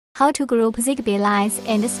How to group Zigbee lights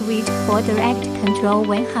and switch for direct control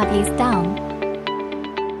when hub is down.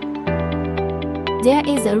 There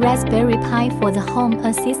is a Raspberry Pi for the Home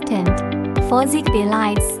Assistant, 4 Zigbee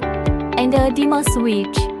lights, and a dimmer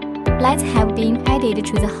switch. Lights have been added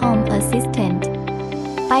to the Home Assistant.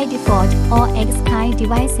 By default, all XSKY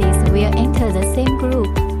devices will enter the same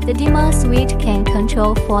group. The dimmer switch can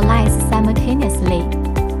control 4 lights simultaneously.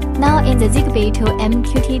 Now in the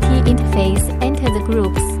Zigbee2MQTT interface, enter the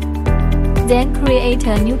groups. Then create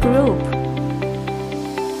a new group.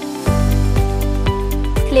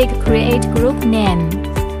 Click Create Group Name.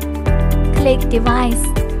 Click Device.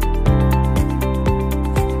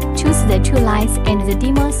 Choose the 2 lights and the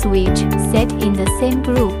dimmer switch set in the same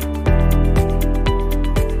group.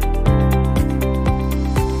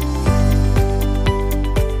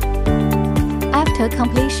 After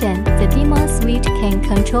completion, the dimmer switch can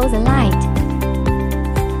control the light.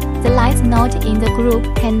 The lights not in the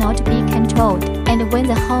group cannot be controlled, and when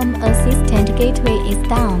the Home Assistant gateway is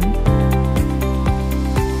down,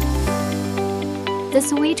 the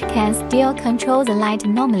switch can still control the light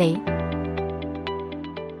normally.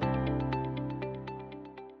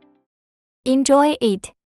 Enjoy it!